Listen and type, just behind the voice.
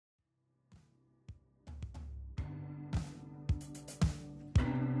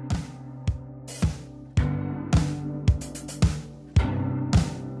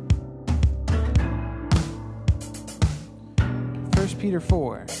Peter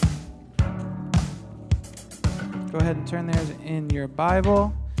 4. Go ahead and turn there in your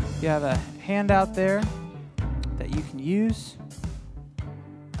Bible. You have a handout there that you can use,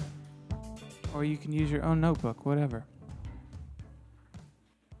 or you can use your own notebook, whatever.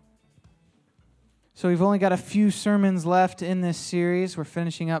 So we've only got a few sermons left in this series. We're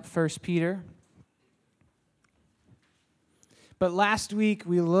finishing up 1 Peter. But last week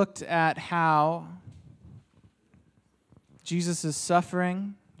we looked at how Jesus'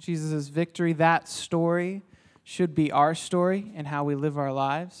 suffering, Jesus' victory, that story should be our story and how we live our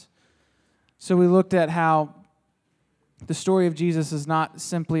lives. So we looked at how the story of Jesus is not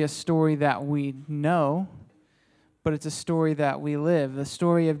simply a story that we know, but it's a story that we live. The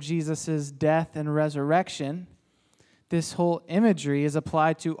story of Jesus' death and resurrection, this whole imagery is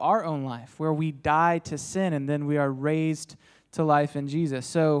applied to our own life, where we die to sin and then we are raised to life in Jesus.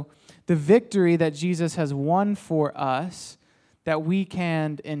 So the victory that Jesus has won for us that we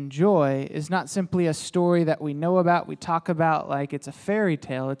can enjoy is not simply a story that we know about, we talk about like it's a fairy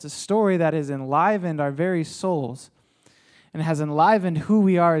tale. It's a story that has enlivened our very souls and has enlivened who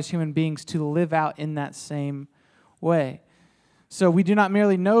we are as human beings to live out in that same way. So we do not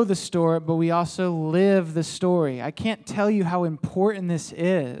merely know the story, but we also live the story. I can't tell you how important this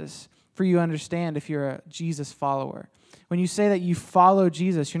is for you to understand if you're a Jesus follower. When you say that you follow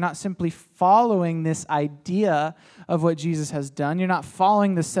Jesus, you're not simply following this idea of what Jesus has done. You're not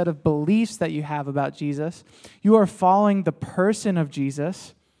following the set of beliefs that you have about Jesus. You are following the person of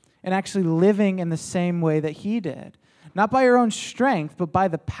Jesus and actually living in the same way that he did. Not by your own strength, but by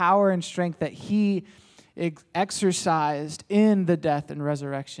the power and strength that he exercised in the death and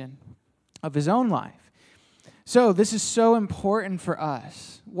resurrection of his own life. So this is so important for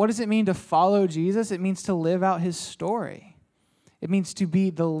us. What does it mean to follow Jesus? It means to live out his story. It means to be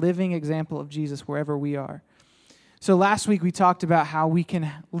the living example of Jesus wherever we are. So last week we talked about how we can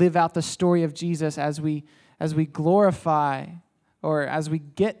live out the story of Jesus as we glorify or as we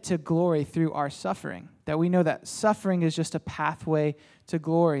get to glory through our suffering. That we know that suffering is just a pathway to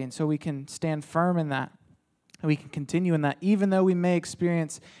glory, and so we can stand firm in that. And we can continue in that even though we may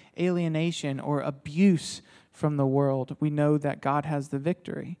experience alienation or abuse from the world. We know that God has the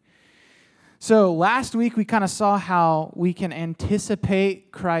victory. So last week we kind of saw how we can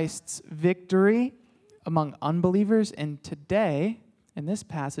anticipate Christ's victory among unbelievers. And today, in this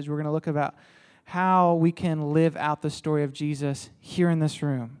passage, we're going to look about how we can live out the story of Jesus here in this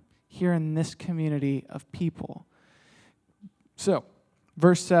room, here in this community of people. So,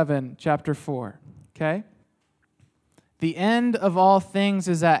 verse 7, chapter 4, okay? The end of all things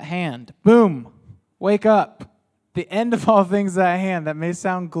is at hand. Boom! Wake up. The end of all things is at hand. That may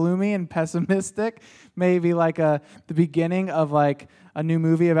sound gloomy and pessimistic, maybe like the beginning of like a new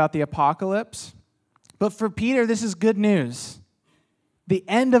movie about the apocalypse. But for Peter, this is good news. The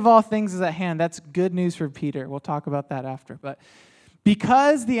end of all things is at hand. That's good news for Peter. We'll talk about that after. But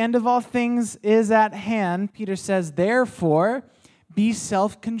because the end of all things is at hand, Peter says, therefore, be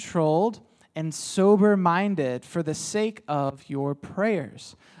self-controlled and sober-minded for the sake of your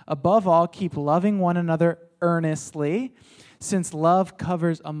prayers. Above all, keep loving one another earnestly, since love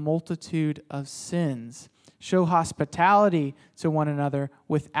covers a multitude of sins. Show hospitality to one another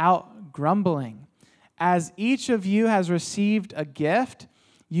without grumbling. As each of you has received a gift,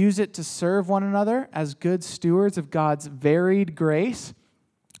 use it to serve one another as good stewards of God's varied grace.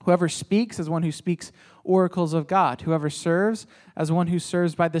 Whoever speaks as one who speaks oracles of God. Whoever serves as one who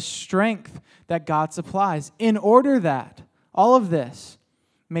serves by the strength that God supplies, in order that all of this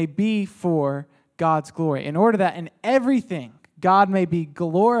may be for God's glory. In order that in everything God may be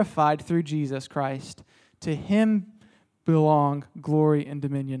glorified through Jesus Christ. To him belong glory and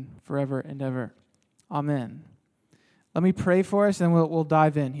dominion forever and ever. Amen. Let me pray for us and we'll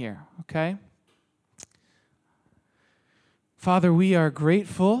dive in here, okay? Father, we are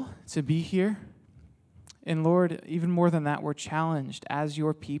grateful to be here. And Lord, even more than that, we're challenged as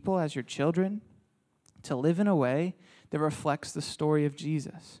your people, as your children, to live in a way that reflects the story of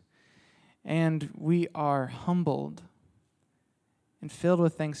Jesus. And we are humbled and filled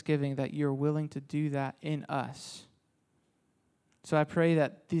with thanksgiving that you're willing to do that in us. So I pray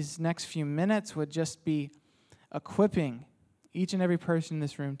that these next few minutes would just be equipping each and every person in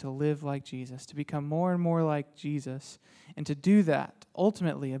this room to live like Jesus, to become more and more like Jesus, and to do that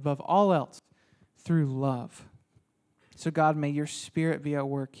ultimately, above all else, through love. So God, may your Spirit be at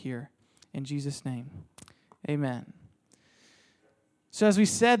work here. In Jesus' name, amen. So as we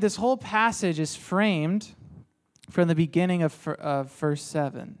said, this whole passage is framed from the beginning of verse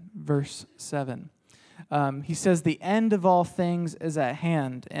 7. He says the end of all things is at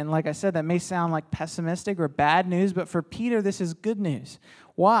hand. And like I said, that may sound like pessimistic or bad news, but for Peter, this is good news.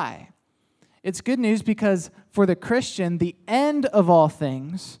 Why? It's good news because for the Christian, the end of all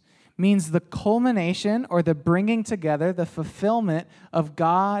things means the culmination or the bringing together, the fulfillment of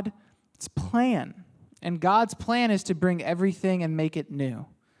God's plan. And God's plan is to bring everything and make it new.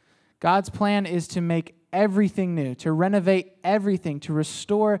 God's plan is to make everything new, to renovate everything, to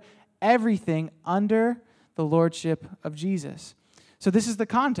restore everything under the lordship of Jesus. So this is the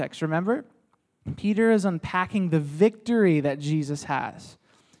context, remember? Peter is unpacking the victory that Jesus has.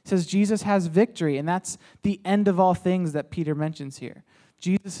 He says Jesus has victory, and that's the end of all things that Peter mentions here.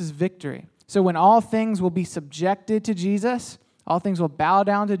 Jesus' victory. So when all things will be subjected to Jesus, all things will bow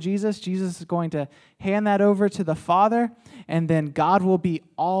down to Jesus, Jesus is going to hand that over to the Father, and then God will be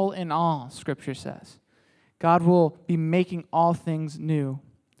all in all, Scripture says. God will be making all things new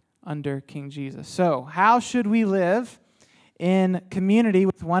under King Jesus. So how should we live in community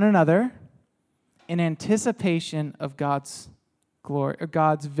with one another in anticipation of God's glory or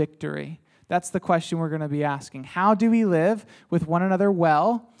God's victory? That's the question we're going to be asking. How do we live with one another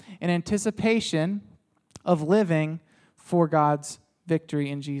well in anticipation of living for God's victory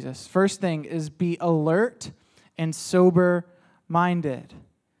in Jesus? First thing is be alert and sober-minded.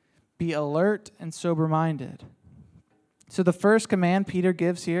 Be alert and sober-minded. So the first command Peter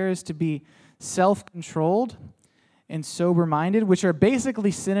gives here is to be self-controlled and sober-minded, which are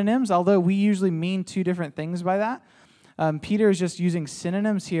basically synonyms, although we usually mean two different things by that. Peter is just using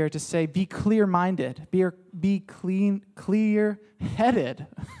synonyms here to say be clear-minded, be clear-headed,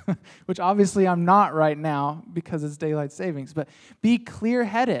 which obviously I'm not right now because it's daylight savings, but be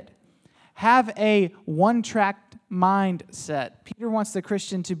clear-headed. Have a one-track mindset. Peter wants the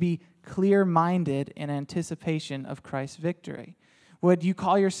Christian to be clear-minded in anticipation of Christ's victory. Would you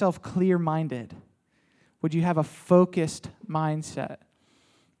call yourself clear-minded? Would you have a focused mindset?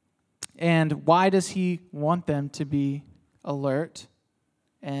 And why does he want them to be alert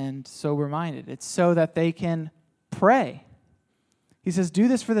and sober-minded? It's so that they can pray. He says, do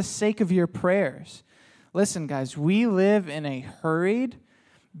this for the sake of your prayers. Listen, guys, we live in a hurried,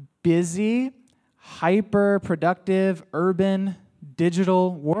 busy, hyper-productive, urban,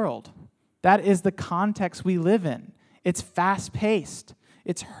 digital world. That is the context we live in. It's fast-paced,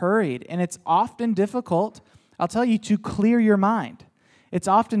 it's hurried, and it's often difficult, I'll tell you, to clear your mind. It's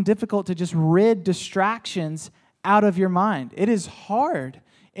often difficult to just rid distractions out of your mind. It is hard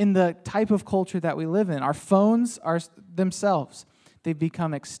in the type of culture that we live in. Our phones are themselves, they've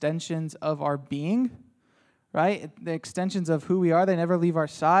become extensions of our being, right? The extensions of who we are. They never leave our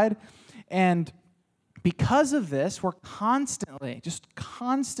side. And because of this, we're constantly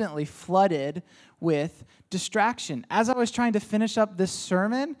flooded with distraction. As I was trying to finish up this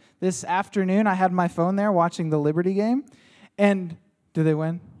sermon this afternoon, I had my phone there watching the Liberty game. And did they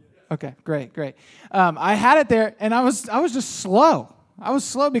win? Okay, great. I had it there, and I was just slow. I was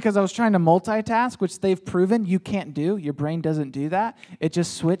slow because I was trying to multitask, which they've proven you can't do. Your brain doesn't do that. It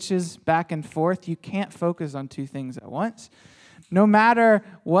just switches back and forth. You can't focus on two things at once. No matter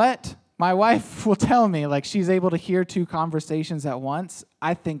what, my wife will tell me, like, she's able to hear two conversations at once.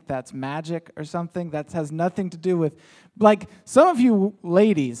 I think that's magic or something. That has nothing to do with, like, some of you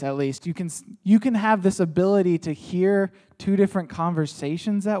ladies, at least, you can have this ability to hear two different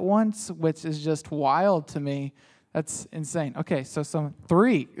conversations at once, which is just wild to me. That's insane. Okay, so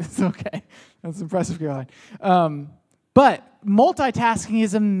three. It's okay. That's impressive, Caroline. But multitasking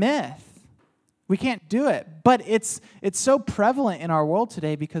is a myth. We can't do it. But it's so prevalent in our world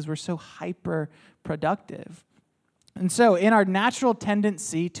today because we're so hyper-productive. And so in our natural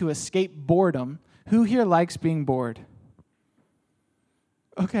tendency to escape boredom, who here likes being bored?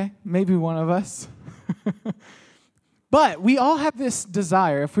 Okay, maybe one of us. But we all have this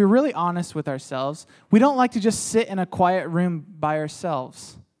desire, if we're really honest with ourselves, we don't like to just sit in a quiet room by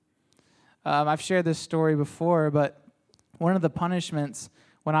ourselves. I've shared this story before, but one of the punishments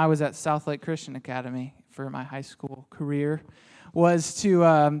when I was at South Lake Christian Academy for my high school career was to,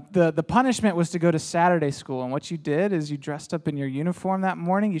 the punishment was to go to Saturday school. And what you did is you dressed up in your uniform that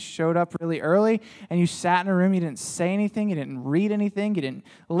morning, you showed up really early, and you sat in a room, you didn't say anything, you didn't read anything, you didn't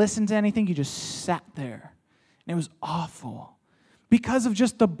listen to anything, you just sat there. And it was awful. Because of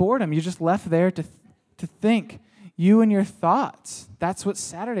just the boredom, you just left there to think, you and your thoughts. That's what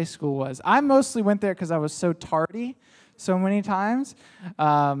Saturday school was. I mostly went there because I was so tardy so many times,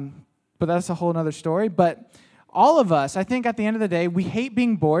 but that's a whole other story. But all of us, I think at the end of the day, we hate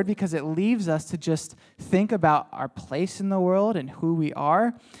being bored because it leaves us to just think about our place in the world and who we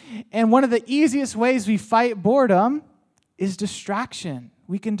are. And one of the easiest ways we fight boredom is distraction.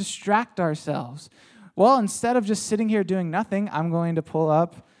 We can distract ourselves. Well, instead of just sitting here doing nothing, I'm going to pull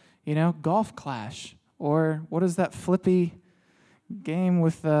up, Golf Clash. Or what is that flippy game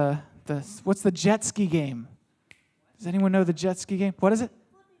with what's the jet ski game? Does anyone know the jet ski game? What is it?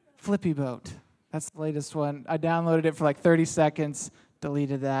 Flippy Boat. That's the latest one. I downloaded it for like 30 seconds,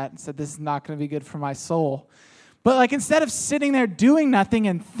 deleted that, and said this is not going to be good for my soul. But instead of sitting there doing nothing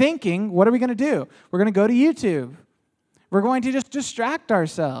and thinking, what are we going to do? We're going to go to YouTube. We're going to just distract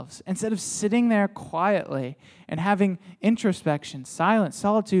ourselves instead of sitting there quietly and having introspection, silence,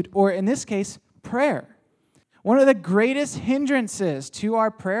 solitude, or in this case, prayer. One of the greatest hindrances to our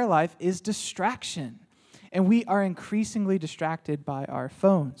prayer life is distraction. And we are increasingly distracted by our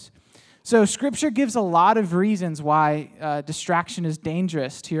phones. So Scripture gives a lot of reasons why distraction is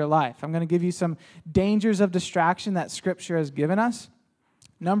dangerous to your life. I'm going to give you some dangers of distraction that Scripture has given us.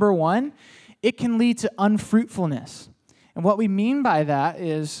 Number one, it can lead to unfruitfulness. And what we mean by that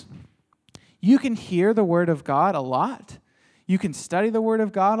is you can hear the Word of God a lot. You can study the Word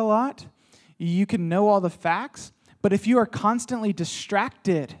of God a lot. You can know all the facts. But if you are constantly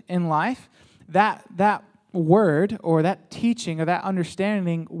distracted in life, that word or that teaching or that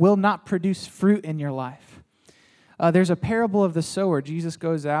understanding will not produce fruit in your life. There's a parable of the sower. Jesus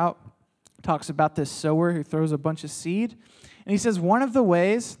goes out, talks about this sower who throws a bunch of seed. And he says one of the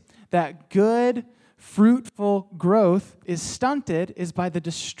ways that good, fruitful growth is stunted is by the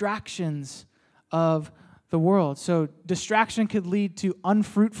distractions of the world. So distraction could lead to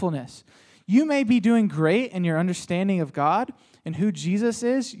unfruitfulness. You may be doing great in your understanding of God and who Jesus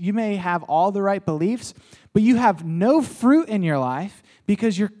is. You may have all the right beliefs, but you have no fruit in your life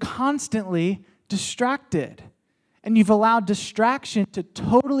because you're constantly distracted. And you've allowed distraction to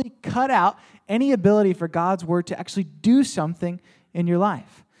totally cut out any ability for God's word to actually do something in your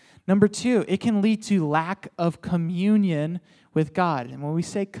life. Number two, it can lead to lack of communion with God. And when we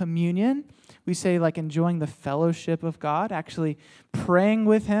say communion, we say enjoying the fellowship of God, actually praying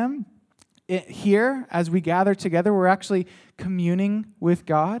with Him. Here, as we gather together, we're actually communing with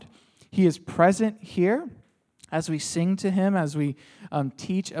God. He is present here as we sing to Him, as we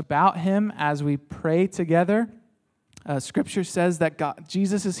teach about Him, as we pray together. Scripture says that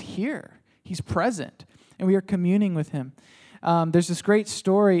Jesus is here. He's present, and we are communing with Him. There's this great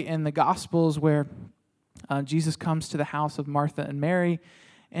story in the Gospels where Jesus comes to the house of Martha and Mary,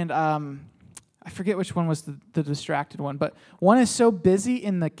 and I forget which one was the distracted one, but one is so busy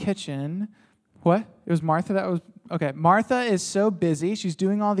in the kitchen. What? It was Martha that was... Okay, Martha is so busy. She's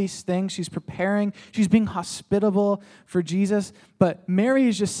doing all these things. She's preparing. She's being hospitable for Jesus. But Mary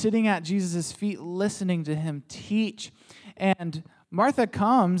is just sitting at Jesus' feet listening to Him teach. And Martha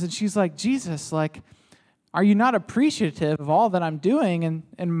comes and she's like, Jesus, are you not appreciative of all that I'm doing?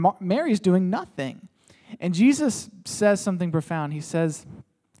 And Mary's doing nothing. And Jesus says something profound. He says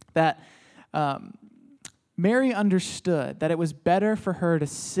that Mary understood that it was better for her to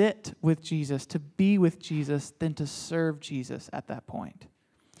sit with Jesus, to be with Jesus, than to serve Jesus at that point.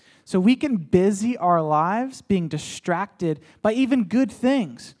 So we can busy our lives being distracted by even good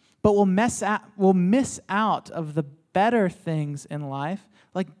things, but we'll miss out of the better things in life,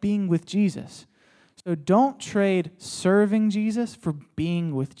 like being with Jesus. So don't trade serving Jesus for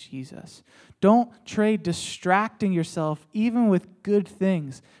being with Jesus. Don't trade distracting yourself, even with good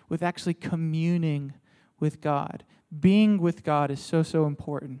things, with actually communing with God. Being with God is so, so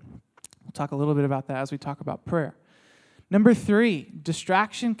important. We'll talk a little bit about that as we talk about prayer. Number three,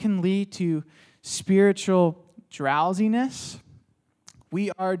 distraction can lead to spiritual drowsiness.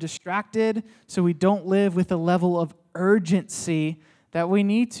 We are distracted, so we don't live with the level of urgency that we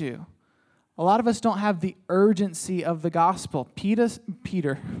need to. A lot of us don't have the urgency of the gospel. Peter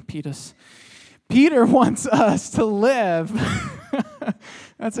wants us to live.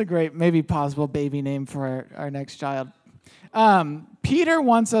 That's a great, maybe possible baby name for our next child. Peter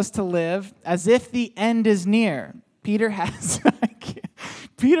wants us to live as if the end is near. Peter has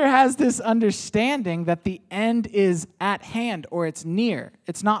this understanding that the end is at hand, or it's near.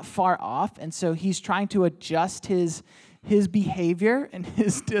 It's not far off, and so he's trying to adjust his behavior and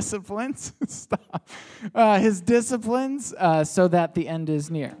his disciplines, so that the end is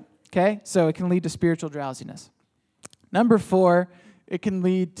near. Okay, so it can lead to spiritual drowsiness. Number four, it can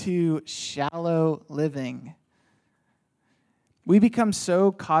lead to shallow living. We become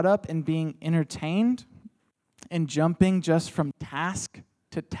so caught up in being entertained and jumping just from task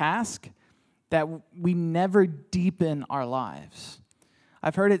to task that we never deepen our lives.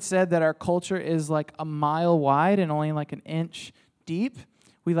 I've heard it said that our culture is like a mile wide and only like an inch deep.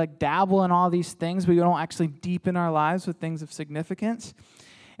 We dabble in all these things, but we don't actually deepen our lives with things of significance.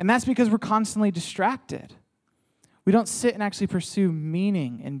 And that's because we're constantly distracted. We don't sit and actually pursue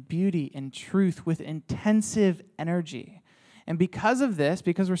meaning and beauty and truth with intensive energy. And because of this,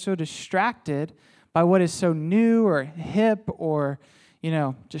 because we're so distracted by what is so new or hip or,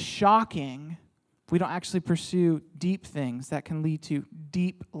 just shocking, we don't actually pursue deep things that can lead to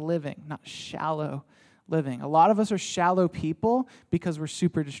deep living, not shallow living. A lot of us are shallow people because we're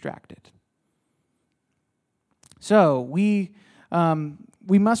super distracted. So we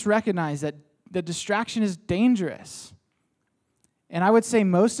must recognize that the distraction is dangerous. And I would say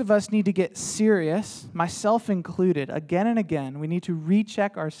most of us need to get serious, myself included, again and again. We need to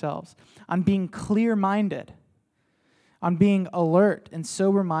recheck ourselves on being clear-minded, on being alert and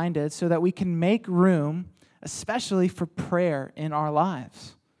sober-minded so that we can make room, especially for prayer in our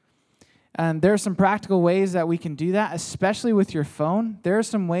lives. And there are some practical ways that we can do that, especially with your phone. There are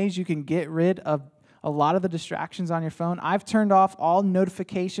some ways you can get rid of a lot of the distractions on your phone. I've turned off all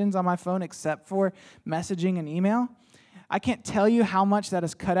notifications on my phone except for messaging and email. I can't tell you how much that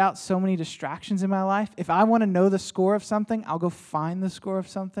has cut out so many distractions in my life. If I want to know the score of something, I'll go find the score of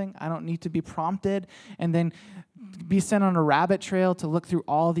something. I don't need to be prompted and then be sent on a rabbit trail to look through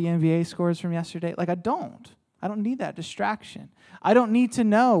all the NBA scores from yesterday. I don't need that distraction. I don't need to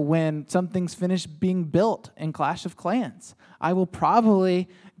know when something's finished being built in Clash of Clans. I will probably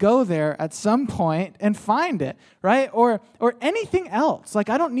go there at some point and find it, right? Or anything else. I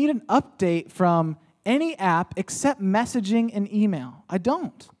don't need an update from any app except messaging and email. I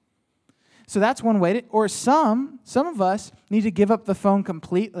don't. So that's one way or some of us need to give up the phone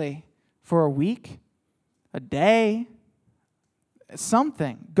completely for a week, a day,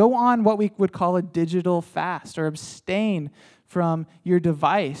 something. Go on what we would call a digital fast or abstain from your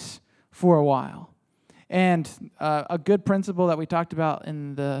device for a while. And a good principle that we talked about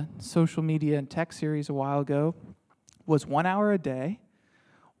in the social media and tech series a while ago was 1 hour a day,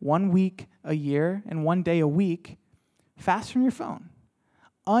 1 week a year, and 1 day a week, fast from your phone.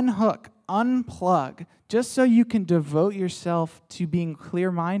 Unhook, unplug, just so you can devote yourself to being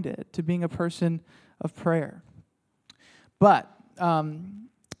clear-minded, to being a person of prayer. But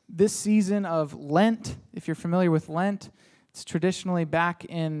this season of Lent, if you're familiar with Lent, it's traditionally back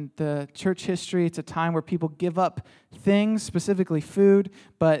in the church history. It's a time where people give up things, specifically food,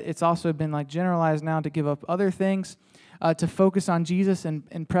 but it's also been generalized now to give up other things to focus on Jesus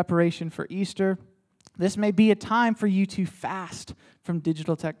in preparation for Easter. This may be a time for you to fast from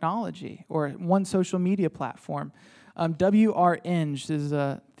digital technology or one social media platform. W.R. Inge is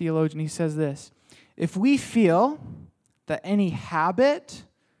a theologian. He says this: if we feel that any habit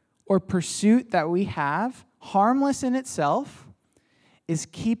or pursuit that we have, harmless in itself, is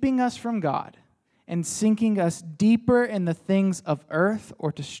keeping us from God and sinking us deeper in the things of earth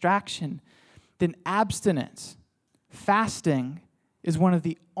or distraction, then abstinence, fasting, is one of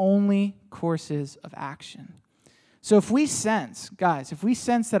the only courses of action. So if we sense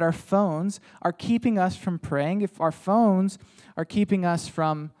that our phones are keeping us from praying, if our phones are keeping us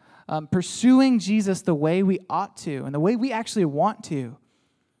from pursuing Jesus the way we ought to and the way we actually want to,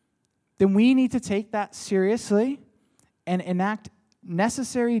 then we need to take that seriously and enact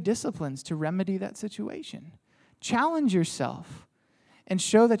necessary disciplines to remedy that situation. Challenge yourself and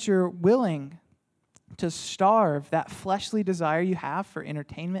show that you're willing to starve that fleshly desire you have for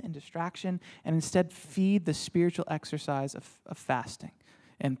entertainment and distraction and instead feed the spiritual exercise of fasting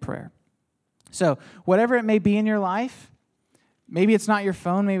and prayer. So whatever it may be in your life, maybe it's not your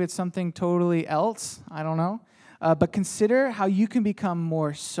phone, maybe it's something totally else, I don't know. But consider how you can become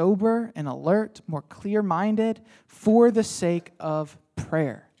more sober and alert, more clear-minded for the sake of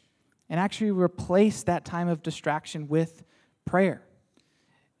prayer. And actually replace that time of distraction with prayer.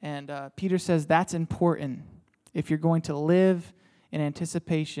 And Peter says that's important if you're going to live in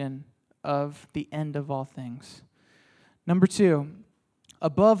anticipation of the end of all things. Number 2,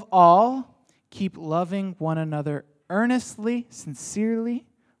 above all, keep loving one another earnestly, sincerely,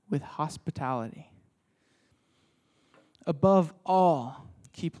 with hospitality. Above all,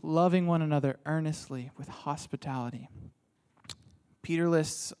 keep loving one another earnestly with hospitality. Peter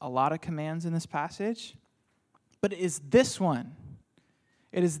lists a lot of commands in this passage, but it is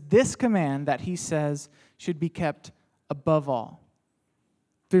this command that he says should be kept above all.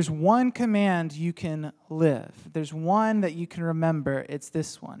 There's one command you can live. There's one that you can remember. It's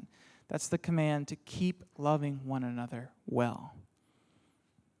this one. That's the command to keep loving one another well.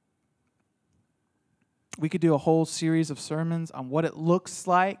 We could do a whole series of sermons on what it looks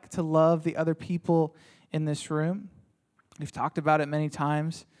like to love the other people in this room. We've talked about it many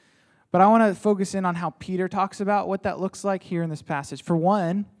times. But I want to focus in on how Peter talks about what that looks like here in this passage. For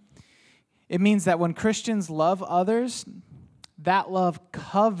one, it means that when Christians love others, that love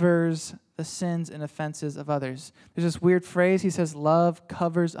covers the the sins and offenses of others. There's this weird phrase. He says, love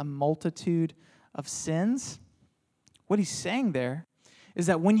covers a multitude of sins. What he's saying there is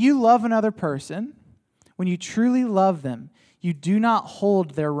that when you love another person, when you truly love them, you do not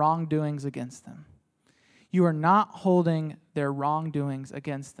hold their wrongdoings against them. You are not holding their wrongdoings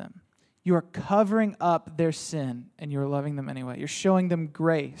against them. You are covering up their sin, and you're loving them anyway. You're showing them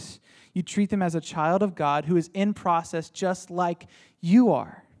grace. You treat them as a child of God who is in process just like you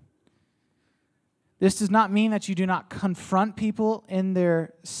are. This does not mean that you do not confront people in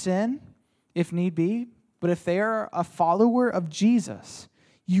their sin, if need be, but if they are a follower of Jesus,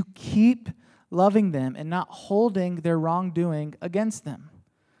 you keep loving them and not holding their wrongdoing against them,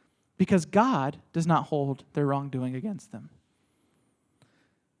 because God does not hold their wrongdoing against them.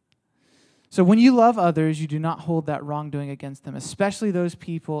 So when you love others, you do not hold that wrongdoing against them, especially those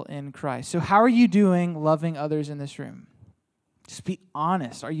people in Christ. So how are you doing loving others in this room? Just be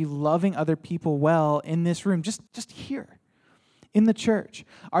honest. Are you loving other people well in this room? Just here, in the church.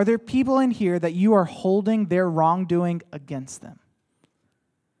 Are there people in here that you are holding their wrongdoing against them?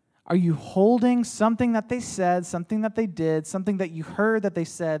 Are you holding something that they said, something that they did, something that you heard that they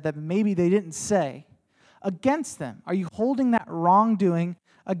said that maybe they didn't say against them? Are you holding that wrongdoing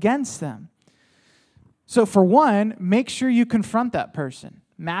against them? So for one, make sure you confront that person.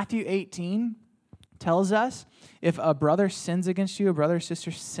 Matthew 18 tells us if a brother sins against you, a brother or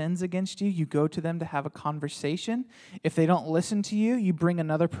sister sins against you, you go to them to have a conversation. If they don't listen to you, you bring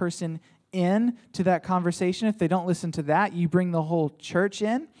another person in to that conversation. If they don't listen to that, you bring the whole church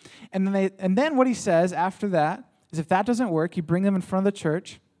in. And then what he says after that is if that doesn't work, you bring them in front of the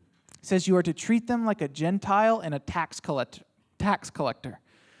church. He says you are to treat them like a Gentile and a tax collector.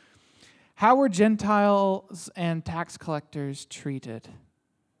 How were Gentiles and tax collectors treated?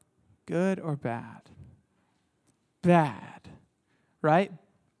 Good or bad? Bad, right?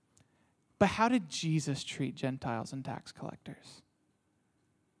 But how did Jesus treat Gentiles and tax collectors?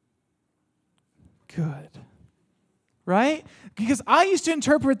 Good, right? Because I used to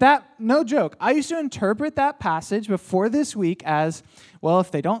interpret that, no joke, I used to interpret that passage before this week as, well,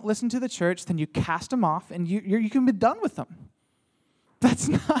 if they don't listen to the church, then you cast them off and you can be done with them. That's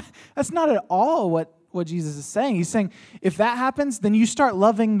not at all what Jesus is saying. He's saying, if that happens, then you start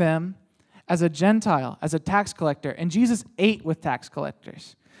loving them as a Gentile, as a tax collector. And Jesus ate with tax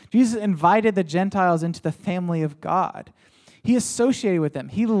collectors. Jesus invited the Gentiles into the family of God. He associated with them.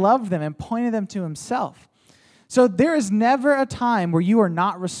 He loved them and pointed them to himself. So there is never a time where you are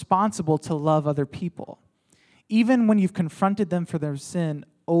not responsible to love other people, even when you've confronted them for their sin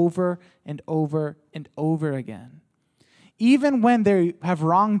over and over and over again. Even when they have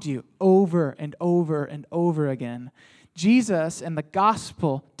wronged you over and over and over again, Jesus and the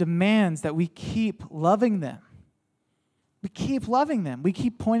gospel demands that we keep loving them. We keep loving them. We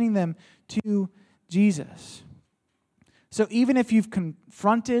keep pointing them to Jesus. So even if you've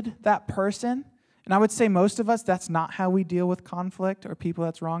confronted that person, and I would say most of us, that's not how we deal with conflict or people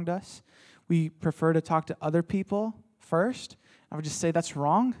that's wronged us. We prefer to talk to other people first. I would just say that's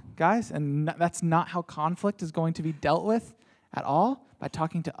wrong, guys, and that's not how conflict is going to be dealt with at all, by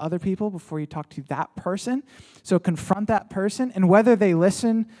talking to other people before you talk to that person. So confront that person, and whether they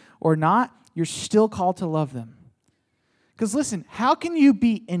listen or not, you're still called to love them. Because listen, how can you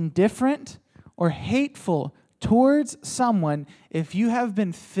be indifferent or hateful towards someone if you have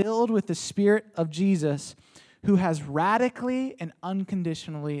been filled with the Spirit of Jesus who has radically and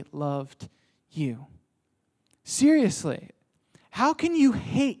unconditionally loved you? Seriously. How can you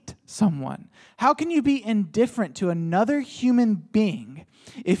hate someone? How can you be indifferent to another human being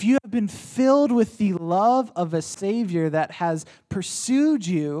if you have been filled with the love of a Savior that has pursued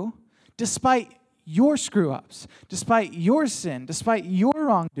you despite your screw-ups, despite your sin, despite your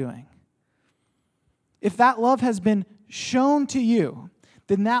wrongdoing? If that love has been shown to you,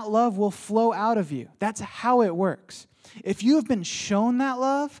 then that love will flow out of you. That's how it works. If you have been shown that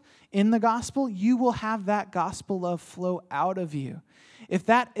love in the gospel, you will have that gospel love flow out of you. If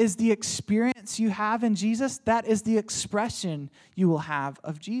that is the experience you have in Jesus, that is the expression you will have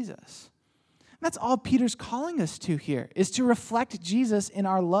of Jesus. And that's all Peter's calling us to here, is to reflect Jesus in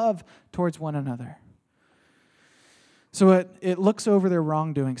our love towards one another. So it looks over their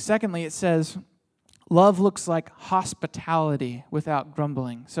wrongdoing. Secondly, it says, love looks like hospitality without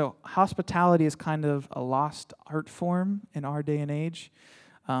grumbling. So hospitality is kind of a lost art form in our day and age.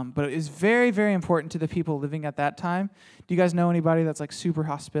 But it is very, very important to the people living at that time. Do you guys know anybody that's like super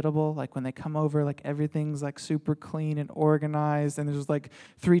hospitable? Like when they come over, like everything's like super clean and organized, and there's like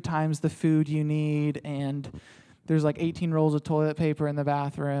 3 times the food you need, and there's like 18 rolls of toilet paper in the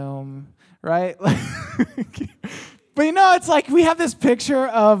bathroom, right? But But it's like we have this picture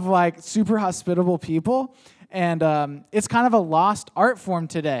of like super hospitable people, and it's kind of a lost art form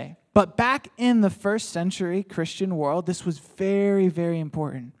today. But back in the first century Christian world, this was very, very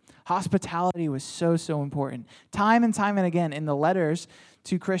important. Hospitality was so, so important. Time and again in the letters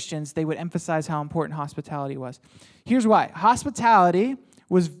to Christians, they would emphasize how important hospitality was. Here's why. Hospitality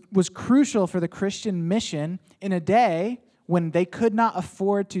was crucial for the Christian mission in a day when they could not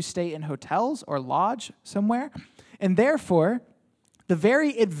afford to stay in hotels or lodge somewhere. And therefore, the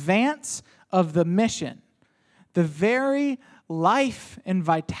very advance of the mission, the very life and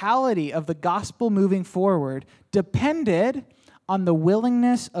vitality of the gospel moving forward depended on the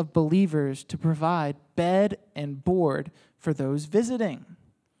willingness of believers to provide bed and board for those visiting.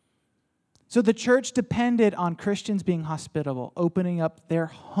 So the church depended on Christians being hospitable, opening up their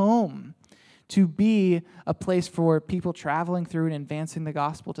home to be a place for people traveling through and advancing the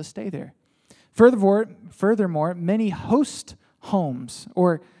gospel to stay there. Furthermore, many host homes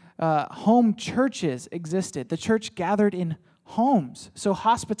or home churches existed. The church gathered in homes. So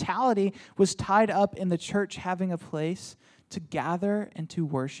hospitality was tied up in the church having a place to gather and to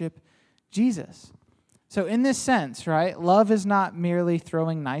worship Jesus. So in this sense, right, love is not merely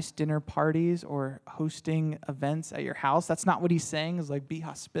throwing nice dinner parties or hosting events at your house. That's not what he's saying, is like be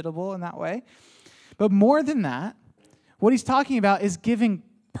hospitable in that way. But more than that, what he's talking about is giving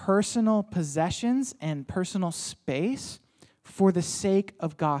personal possessions and personal space for the sake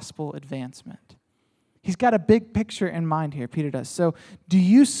of gospel advancement. He's got a big picture in mind here, Peter does. So do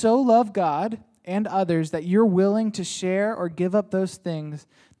you so love God and others that you're willing to share or give up those things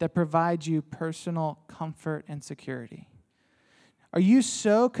that provide you personal comfort and security? Are you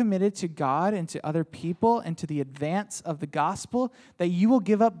so committed to God and to other people and to the advance of the gospel that you will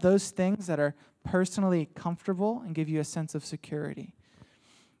give up those things that are personally comfortable and give you a sense of security?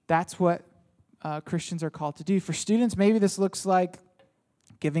 That's what Christians are called to do. For students, maybe this looks like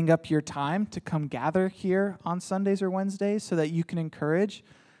giving up your time to come gather here on Sundays or Wednesdays so that you can encourage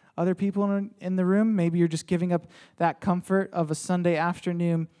other people in the room. Maybe you're just giving up that comfort of a Sunday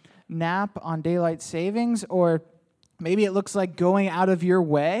afternoon nap on daylight savings, or maybe it looks like going out of your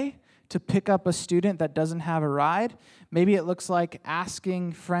way to pick up a student that doesn't have a ride. Maybe it looks like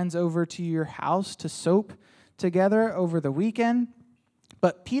asking friends over to your house to soap together over the weekend.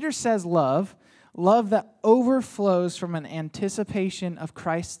 But Peter says love that overflows from an anticipation of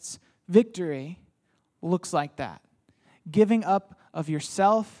Christ's victory, looks like that. Giving up of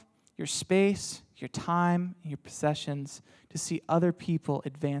yourself, your space, your time, and your possessions to see other people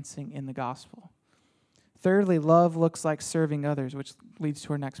advancing in the gospel. Thirdly, love looks like serving others, which leads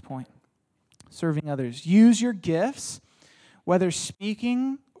to our next point. Serving others. Use your gifts, whether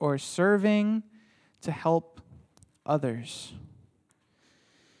speaking or serving, to help others.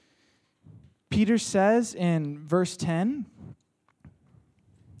 Peter says in verse 10,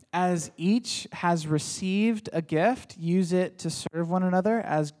 as each has received a gift, use it to serve one another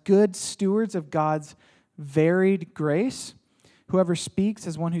as good stewards of God's varied grace. Whoever speaks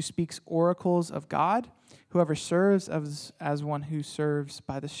as one who speaks oracles of God. Whoever serves as one who serves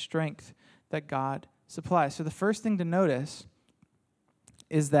by the strength that God supplies. So the first thing to notice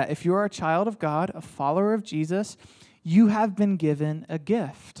is that if you're a child of God, a follower of Jesus, you have been given a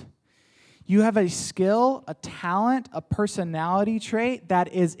gift. You have a skill, a talent, a personality trait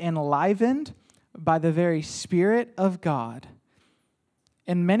that is enlivened by the very Spirit of God.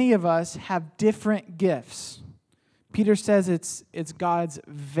 And many of us have different gifts. Peter says it's God's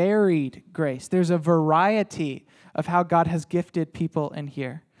varied grace. There's a variety of how God has gifted people in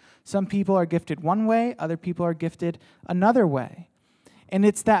here. Some people are gifted one way, other people are gifted another way. And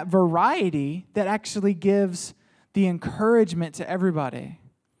it's that variety that actually gives the encouragement to everybody.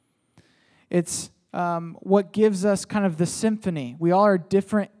 It's what gives us kind of the symphony. We all are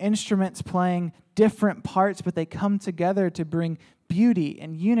different instruments playing different parts, but they come together to bring beauty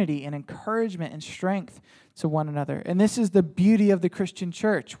and unity and encouragement and strength to one another. And this is the beauty of the Christian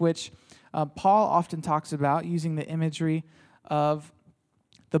church, which Paul often talks about using the imagery of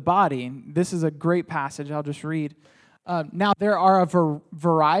the body. And this is a great passage. I'll just read. Now, there are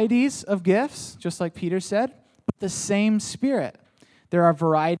varieties of gifts, just like Peter said, but the same Spirit. There are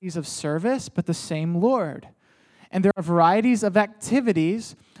varieties of service, but the same Lord. And there are varieties of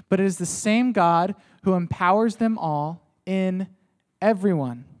activities, but it is the same God who empowers them all in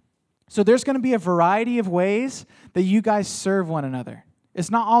everyone. So there's going to be a variety of ways that you guys serve one another. It's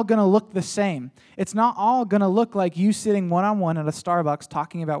not all going to look the same. It's not all going to look like you sitting one-on-one at a Starbucks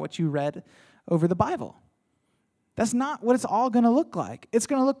talking about what you read over the Bible. That's not what it's all going to look like. It's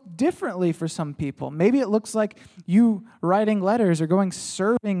going to look differently for some people. Maybe it looks like you writing letters or going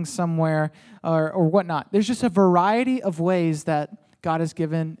serving somewhere or whatnot. There's just a variety of ways that God has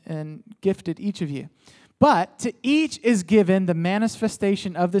given and gifted each of you. But to each is given the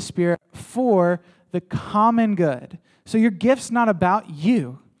manifestation of the Spirit for the common good. So your gift's not about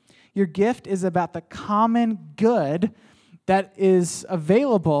you. Your gift is about the common good that is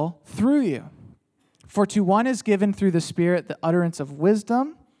available through you. For to one is given through the Spirit the utterance of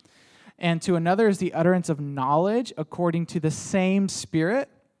wisdom, and to another is the utterance of knowledge according to the same Spirit.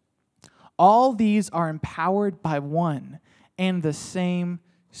 All these are empowered by one and the same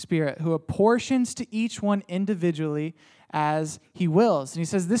Spirit, who apportions to each one individually as he wills. And he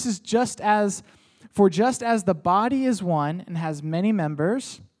says, this is just as the body is one and has many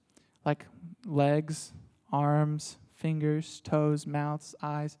members, like legs, arms, fingers, toes, mouths,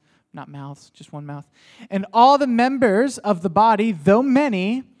 eyes, not mouths, just one mouth. And all the members of the body, though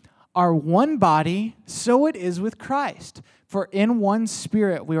many, are one body, so it is with Christ. For in one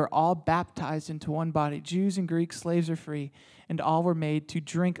Spirit we are all baptized into one body. Jews and Greeks, slaves or free, and all were made to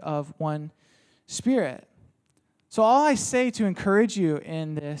drink of one Spirit. So all I say to encourage you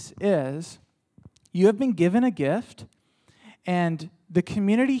in this is, you have been given a gift, and the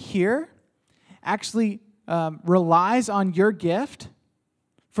community here actually relies on your gift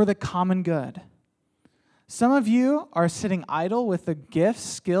for the common good. Some of you are sitting idle with the gifts,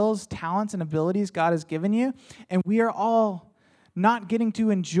 skills, talents, and abilities God has given you, and we are all not getting to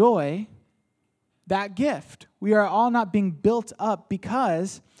enjoy that gift. We are all not being built up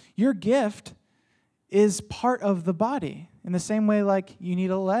because your gift is part of the body. In the same way, like you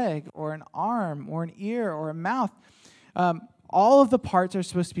need a leg or an arm or an ear or a mouth. All of the parts are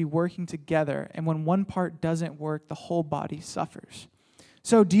supposed to be working together, and when one part doesn't work, the whole body suffers.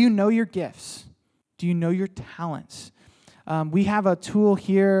 So do you know your gifts? Do you know your talents? We have a tool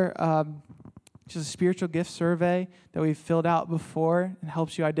here, which is a spiritual gift survey that we've filled out before and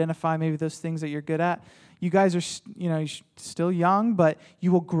helps you identify maybe those things that you're good at. You guys are, you're still young, but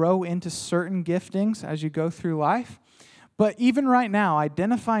you will grow into certain giftings as you go through life. But even right now,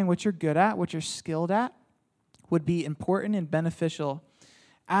 identifying what you're good at, what you're skilled at, would be important and beneficial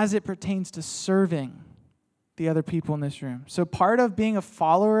as it pertains to serving the other people in this room. So part of being a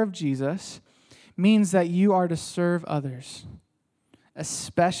follower of Jesus means that you are to serve others,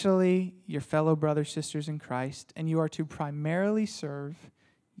 especially your fellow brothers, sisters in Christ, and you are to primarily serve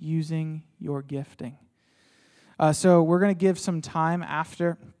using your gifting. So we're going to give some time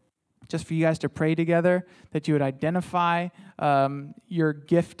after just for you guys to pray together, that you would identify your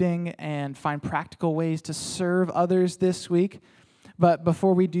gifting and find practical ways to serve others this week. But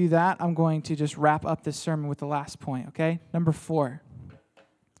before we do that, I'm going to just wrap up this sermon with the last point, okay? Number 4.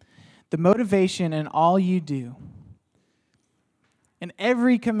 The motivation in all you do, in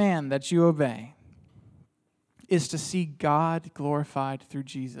every command that you obey, is to see God glorified through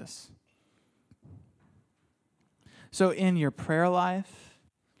Jesus. So in your prayer life,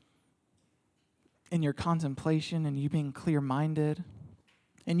 in your contemplation, and you being clear-minded,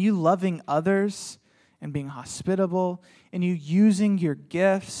 and you loving others and being hospitable, and you using your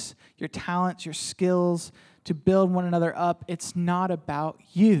gifts, your talents, your skills to build one another up, it's not about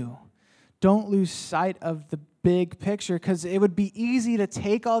you. Don't lose sight of the big picture, because it would be easy to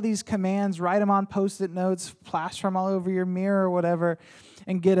take all these commands, write them on Post-it notes, plaster them all over your mirror or whatever,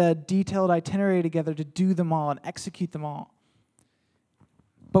 and get a detailed itinerary together to do them all and execute them all.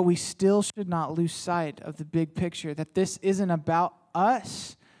 But we still should not lose sight of the big picture, that this isn't about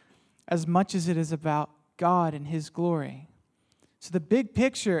us as much as it is about God and His glory. So the big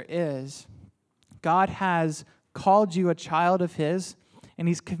picture is God has called you a child of His, and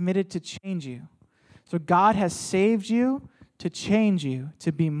He's committed to change you. So God has saved you to change you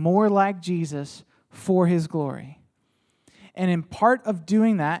to be more like Jesus for His glory. And in part of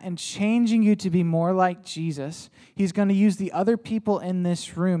doing that and changing you to be more like Jesus, He's going to use the other people in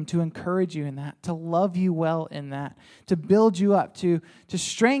this room to encourage you in that, to love you well in that, to build you up, to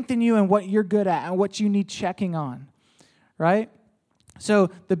strengthen you in what you're good at and what you need checking on, right? So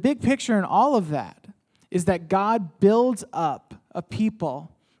the big picture in all of that is that God builds up a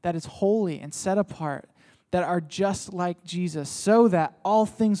people that is holy and set apart, that are just like Jesus, so that all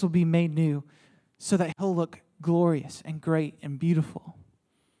things will be made new, so that He'll look glorious and great and beautiful.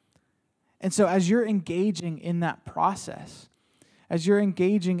 And so as you're engaging in that process, as you're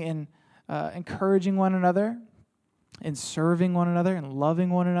engaging in encouraging one another, and serving one another, and loving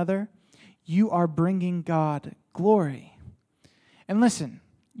one another, you are bringing God glory. And listen,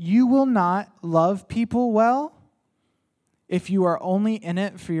 you will not love people well if you are only in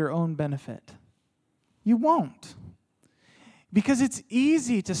it for your own benefit. You won't. Because it's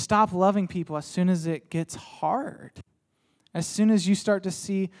easy to stop loving people as soon as it gets hard, as soon as you start to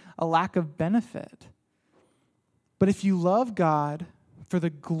see a lack of benefit. But if you love God for the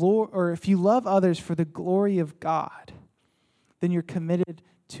glory, or if you love others for the glory of God, then you're committed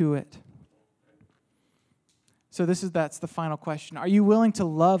to it. So that's the final question. Are you willing to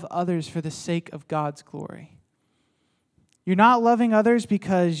love others for the sake of God's glory? You're not loving others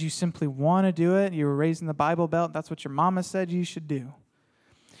because you simply want to do it. You were raised in the Bible Belt. That's what your mama said you should do.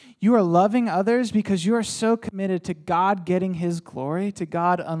 You are loving others because you are so committed to God getting His glory, to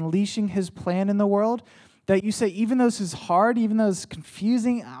God unleashing His plan in the world, that you say, even though this is hard, even though it's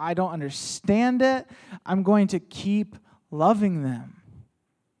confusing, I don't understand it, I'm going to keep loving them.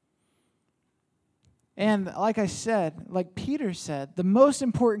 And like I said, like Peter said, the most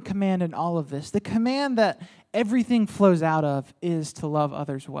important command in all of this, the command that everything flows out of, is to love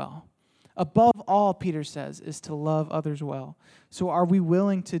others well. Above all, Peter says, is to love others well. So are we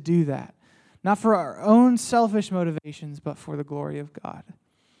willing to do that? Not for our own selfish motivations, but for the glory of God.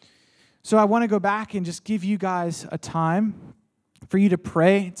 So I want to go back and just give you guys a time for you to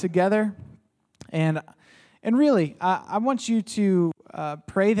pray together. And really, I want you to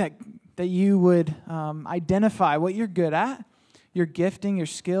pray that you would identify what you're good at, your gifting, your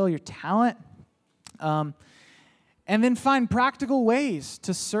skill, your talent, and then find practical ways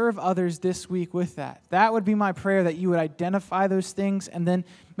to serve others this week with that. That would be my prayer, that you would identify those things and then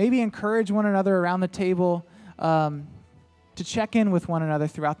maybe encourage one another around the table to check in with one another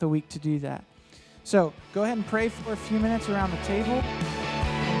throughout the week to do that. So go ahead and pray for a few minutes around the table.